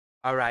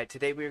All right,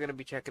 today we're going to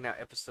be checking out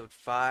episode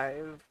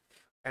 5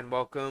 and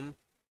welcome.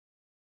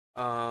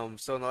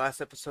 So in the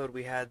last episode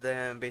we had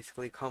them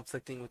basically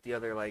conflicting with the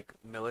other like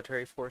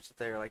military force that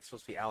they're like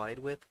supposed to be allied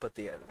with, but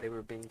they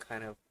were being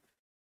kind of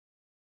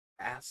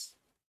ass.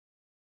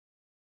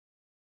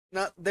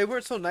 Not they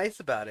weren't so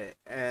nice about it,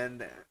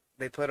 and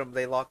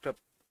they locked up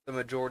the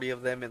majority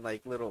of them in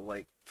like little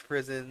like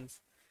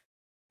prisons.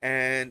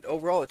 And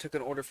overall, it took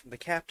an order from the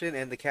captain,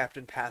 and the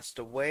captain passed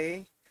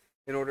away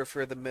in order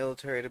for the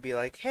military to be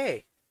like,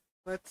 "Hey,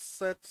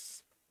 let's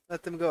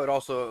let them go." It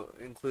also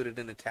included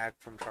an attack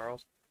from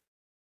Charles,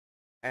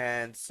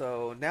 and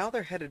so now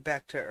they're headed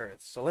back to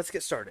Earth. So let's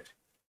get started.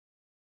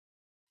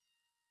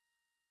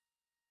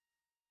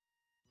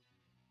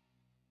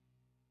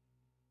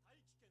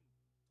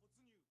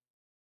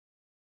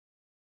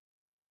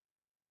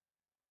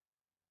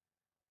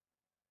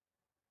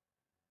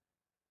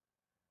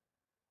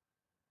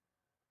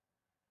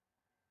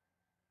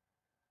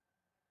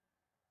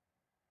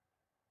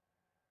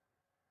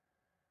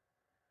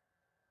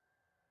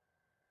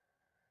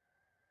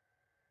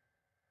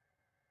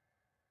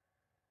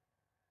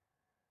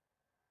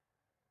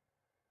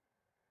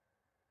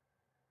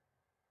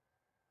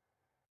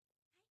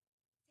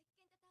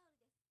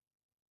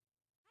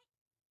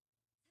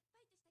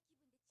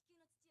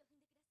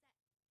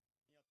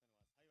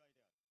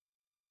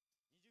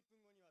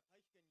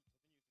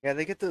 Yeah,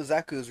 they get those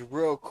Zaku's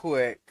real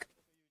quick.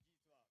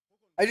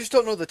 I just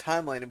don't know the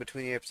timeline in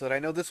between the episode. I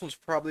know this one's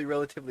probably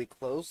relatively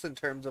close in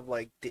terms of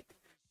like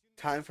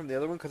time from the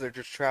other one because they're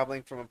just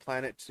traveling from a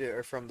planet to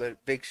or from the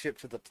big ship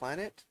to the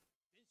planet.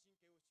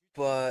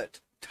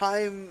 But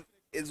time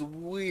is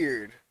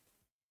weird.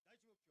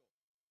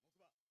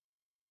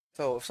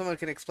 So if someone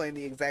can explain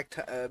the exact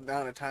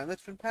amount of time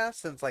that's been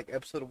passed since like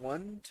episode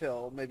 1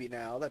 till maybe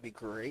now, that'd be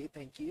great.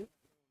 Thank you.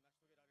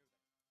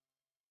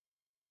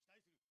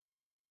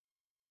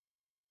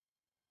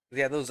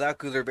 Yeah, those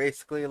Zaku's are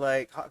basically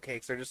like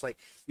hotcakes. They're just like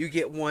you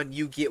get one,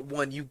 you get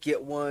one, you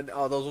get one.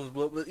 Oh, those ones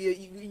blow.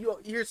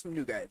 Here's some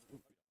new guys.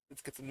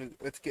 Let's get some new.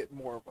 Let's get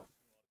more of them.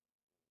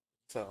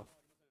 So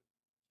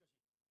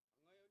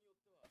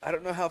I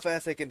don't know how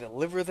fast I can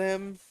deliver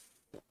them.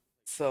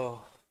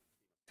 So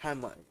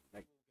timeline,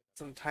 like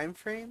some time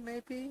frame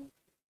maybe.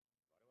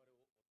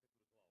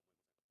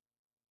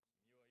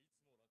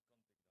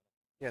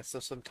 Yeah,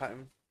 so some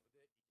time.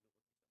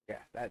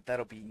 Yeah,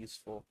 that'll be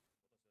useful.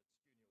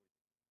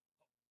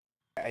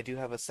 I do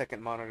have a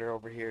second monitor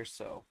over here,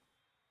 so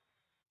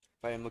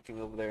if I am looking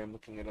over there, I'm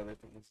looking at other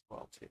things as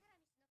well too.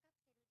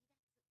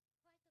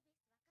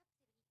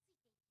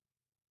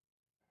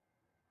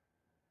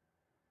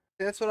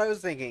 That's what I was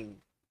thinking.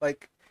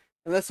 Like,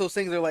 unless those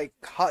things are like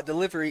hot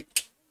delivery,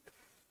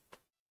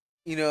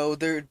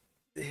 they're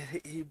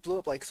he blew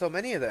up like so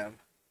many of them.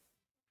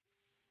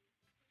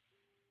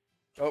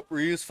 Oh,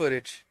 reuse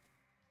footage.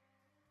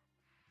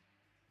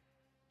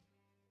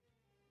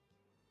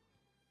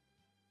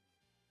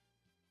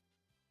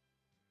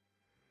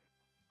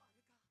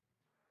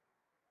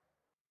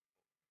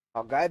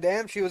 Oh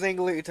goddamn, she was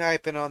angrily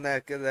typing on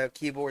that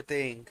keyboard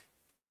thing.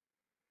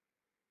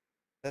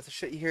 That's the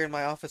shit you hear in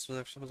my office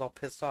when someone's all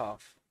pissed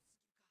off.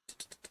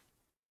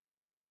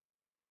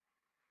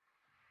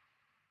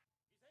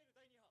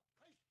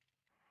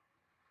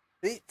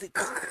 That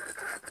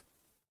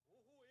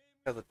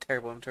was a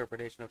terrible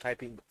interpretation of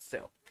typing, but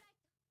still.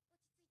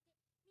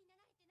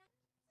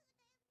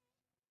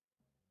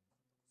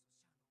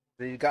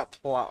 You got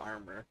plot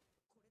armor.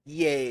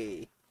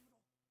 Yay.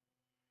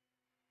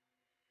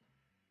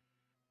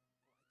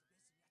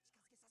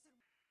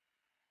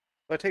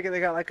 But I take it they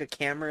got like a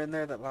camera in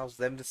there that allows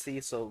them to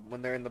see, so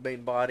when they're in the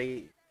main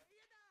body,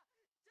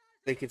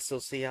 they can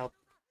still see out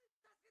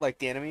like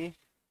the enemy.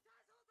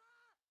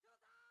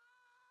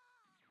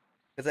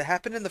 Because it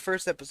happened in the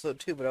first episode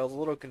too, but I was a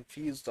little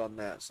confused on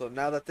that. So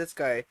now that this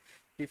guy,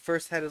 he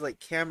first had his like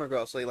camera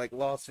go, so he like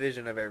lost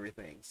vision of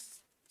everything.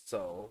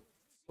 So,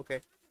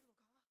 okay,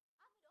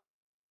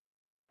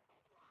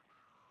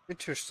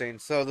 interesting.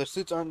 So the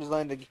suits aren't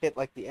designed to hit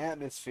like the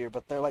atmosphere,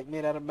 but they're like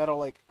made out of metal,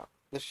 like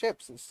the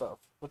ships and stuff.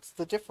 What's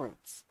the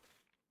difference?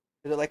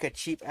 Is it like a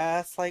cheap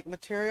ass like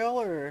material,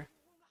 or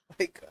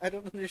like I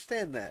don't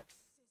understand that.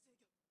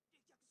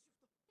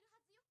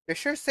 They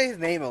sure say his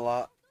name a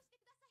lot.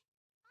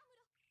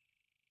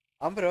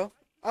 Amuro,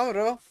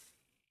 Amuro.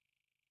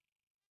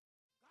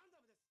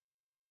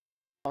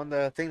 On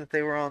the thing that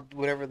they were on,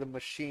 whatever the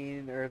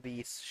machine or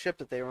the ship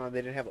that they were on,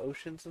 they didn't have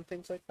oceans and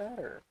things like that,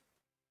 or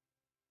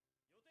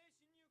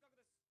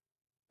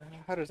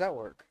how does that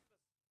work?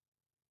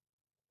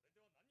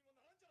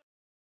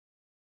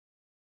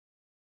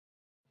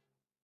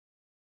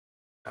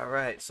 All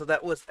right, so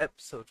that was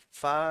episode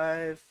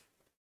 5.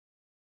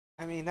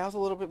 I mean, that was a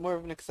little bit more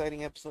of an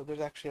exciting episode. There's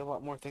actually a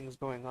lot more things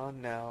going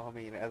on now. I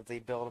mean, as they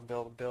build and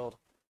build and build.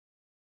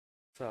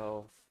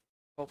 So,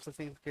 hopefully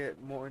things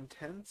get more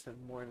intense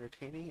and more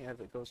entertaining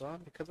as it goes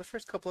on. Because the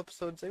first couple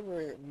episodes, they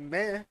were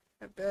meh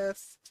at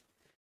best.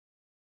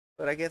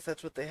 But I guess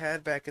that's what they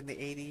had back in the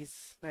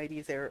 80s,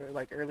 90s era,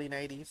 like early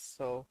 90s.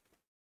 So,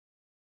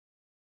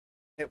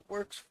 it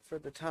works for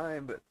the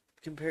time, but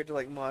compared to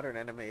like modern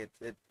anime, it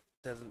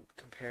doesn't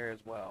compare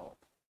as well.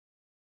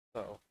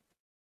 So,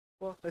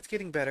 well, it's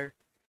getting better.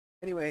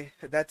 Anyway,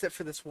 that's it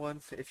for this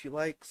one. If you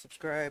like,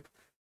 subscribe,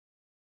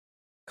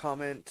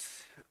 comment,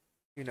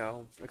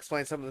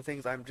 explain some of the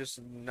things I'm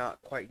just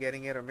not quite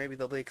getting it, or maybe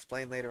they'll be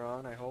explained later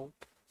on, I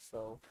hope.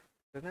 So,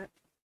 good night.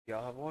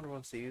 Y'all have a wonderful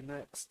one. See you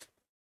next.